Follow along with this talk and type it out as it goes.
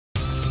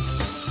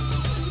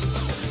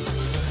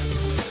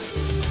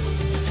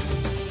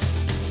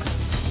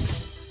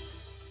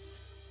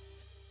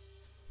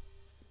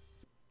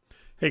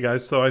Hey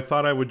guys, so I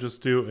thought I would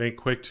just do a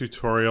quick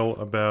tutorial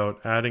about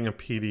adding a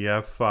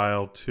PDF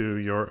file to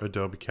your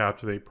Adobe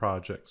Captivate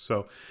project.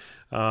 So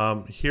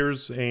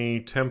here's a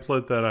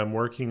template that I'm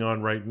working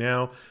on right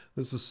now.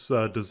 This is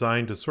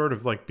designed to sort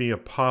of like be a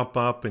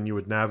pop-up, and you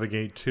would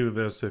navigate to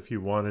this if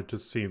you wanted to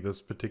see this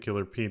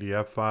particular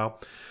PDF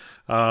file.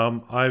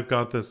 I've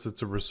got this,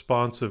 it's a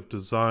responsive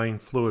design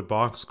fluid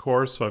box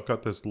course, so I've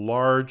got this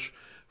large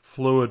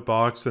fluid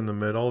box in the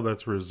middle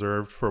that's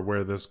reserved for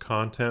where this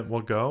content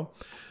will go.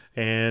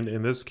 And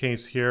in this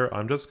case here,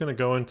 I'm just going to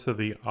go into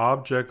the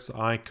objects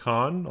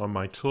icon on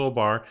my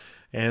toolbar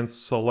and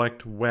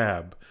select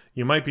web.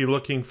 You might be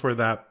looking for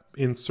that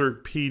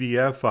insert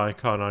PDF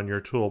icon on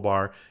your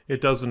toolbar. It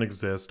doesn't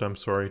exist, I'm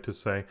sorry to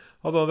say,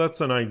 although that's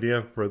an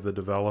idea for the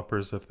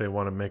developers if they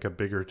want to make a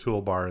bigger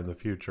toolbar in the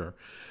future.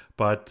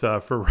 But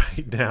for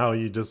right now,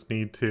 you just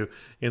need to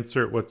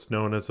insert what's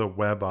known as a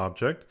web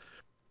object.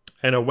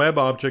 And a web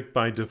object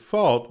by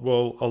default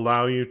will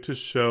allow you to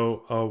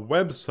show a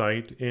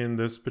website in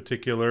this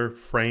particular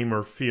frame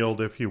or field,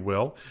 if you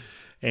will.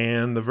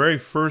 And the very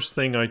first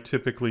thing I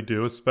typically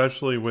do,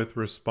 especially with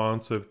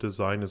responsive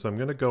design, is I'm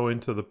going to go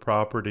into the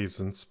Properties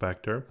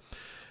Inspector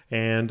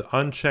and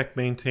uncheck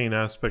Maintain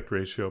Aspect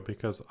Ratio,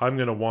 because I'm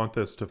going to want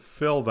this to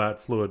fill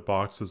that fluid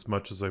box as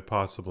much as I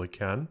possibly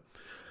can.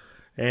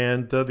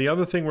 And the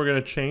other thing we're going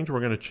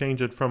to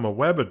change it from a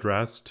web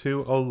address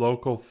to a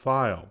local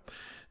file.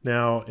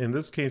 Now, in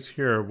this case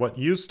here, what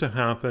used to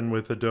happen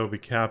with Adobe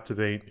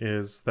Captivate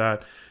is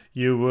that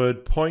you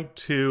would point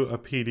to a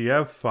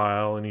PDF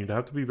file and you'd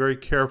have to be very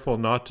careful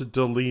not to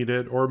delete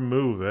it or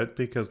move it,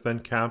 because then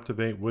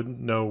Captivate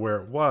wouldn't know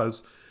where it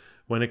was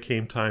when it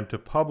came time to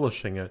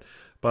publishing it.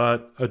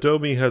 But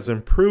Adobe has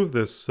improved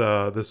this,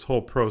 this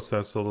whole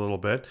process a little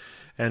bit,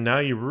 and now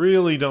you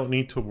really don't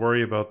need to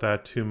worry about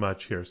that too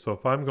much here. So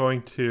if I'm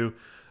going to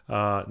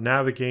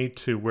navigate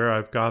to where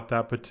I've got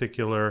that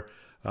particular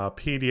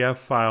PDF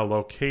file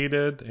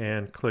located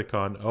and click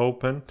on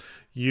Open,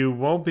 you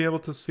won't be able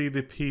to see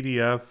the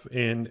PDF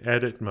in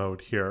edit mode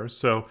here.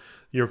 So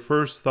your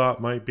first thought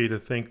might be to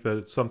think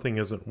that something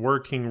isn't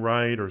working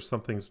right or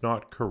something's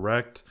not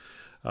correct,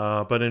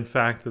 but in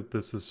fact that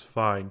this is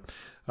fine.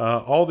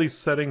 All these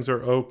settings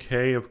are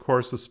okay, of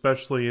course,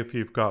 especially if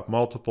you've got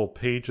multiple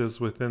pages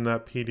within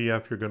that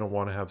PDF. You're going to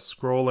want to have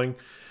scrolling.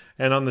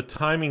 And on the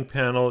timing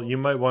panel, you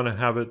might want to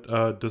have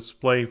it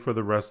display for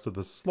the rest of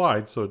the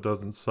slide so it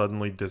doesn't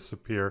suddenly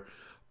disappear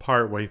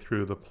partway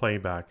through the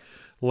playback.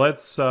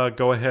 Let's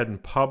go ahead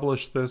and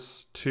publish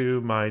this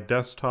to my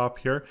desktop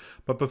here.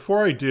 But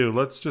before I do,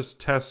 let's just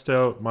test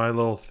out my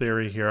little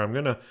theory here. I'm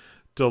going to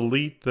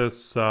delete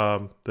this,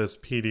 this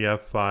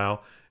PDF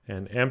file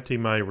and empty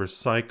my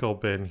recycle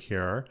bin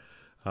here.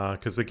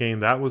 Because again,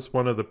 that was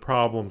one of the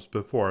problems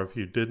before. If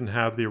you didn't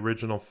have the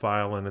original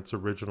file in its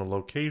original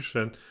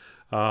location,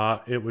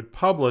 it would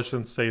publish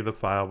and say the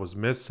file was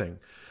missing.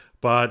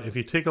 But if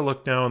you take a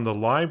look now in the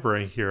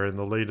library here in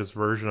the latest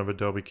version of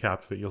Adobe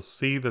Captivate, you'll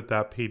see that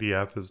that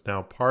PDF is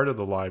now part of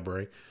the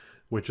library,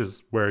 which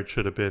is where it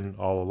should have been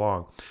all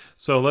along.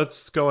 So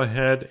let's go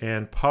ahead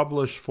and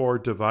publish for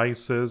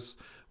devices.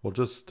 We'll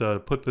just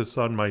put this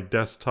on my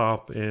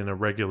desktop in a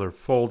regular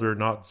folder,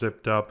 not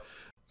zipped up.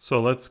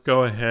 So let's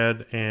go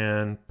ahead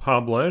and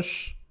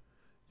publish,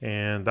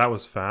 and that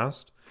was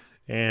fast.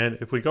 And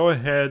if we go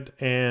ahead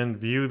and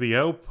view the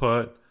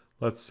output,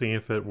 let's see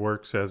if it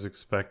works as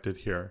expected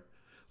here.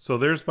 So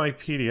there's my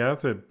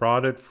PDF. It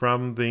brought it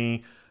from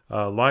the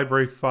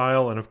library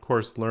file, and of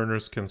course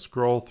learners can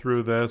scroll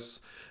through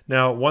this.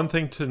 Now, one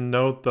thing to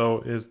note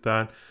though is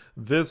that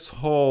this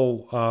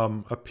whole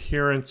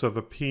appearance of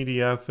a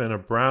PDF in a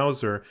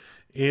browser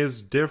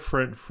is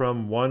different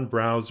from one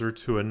browser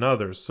to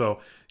another. So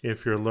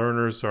if your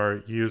learners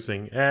are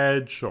using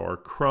Edge or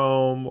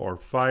Chrome or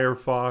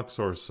Firefox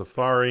or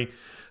Safari,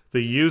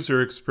 the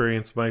user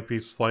experience might be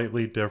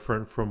slightly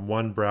different from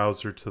one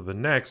browser to the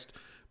next.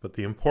 But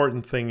the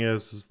important thing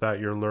is that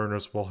your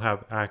learners will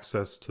have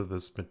access to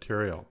this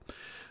material.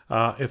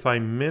 If I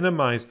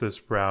minimize this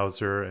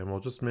browser, and we'll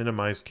just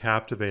minimize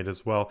Captivate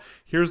as well,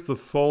 here's the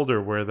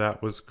folder where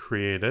that was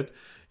created.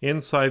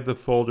 Inside the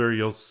folder,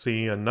 you'll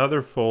see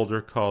another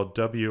folder called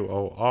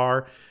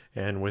WOR,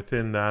 and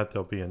within that,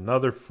 there'll be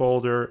another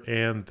folder,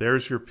 and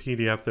there's your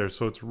PDF there.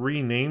 So it's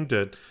renamed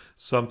it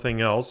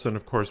something else, and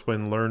of course,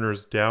 when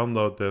learners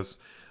download this,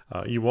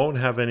 you won't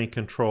have any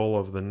control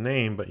of the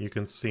name, but you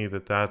can see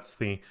that that's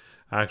the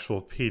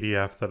actual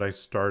PDF that I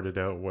started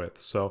out with.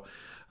 So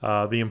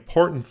the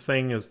important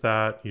thing is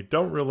that you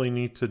don't really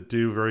need to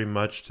do very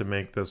much to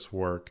make this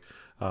work.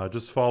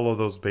 Just follow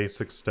those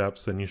basic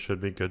steps and you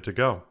should be good to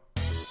go.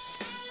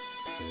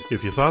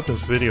 If you thought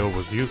this video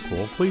was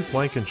useful, please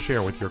like and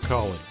share with your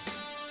colleagues.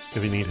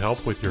 If you need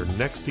help with your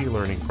next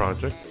e-learning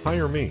project,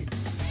 hire me.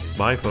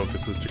 My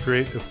focus is to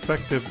create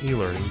effective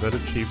e-learning that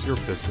achieves your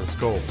business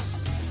goals.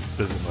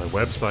 Visit my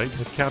website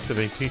at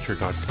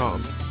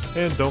captivateteacher.com,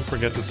 and don't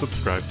forget to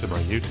subscribe to my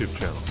YouTube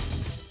channel.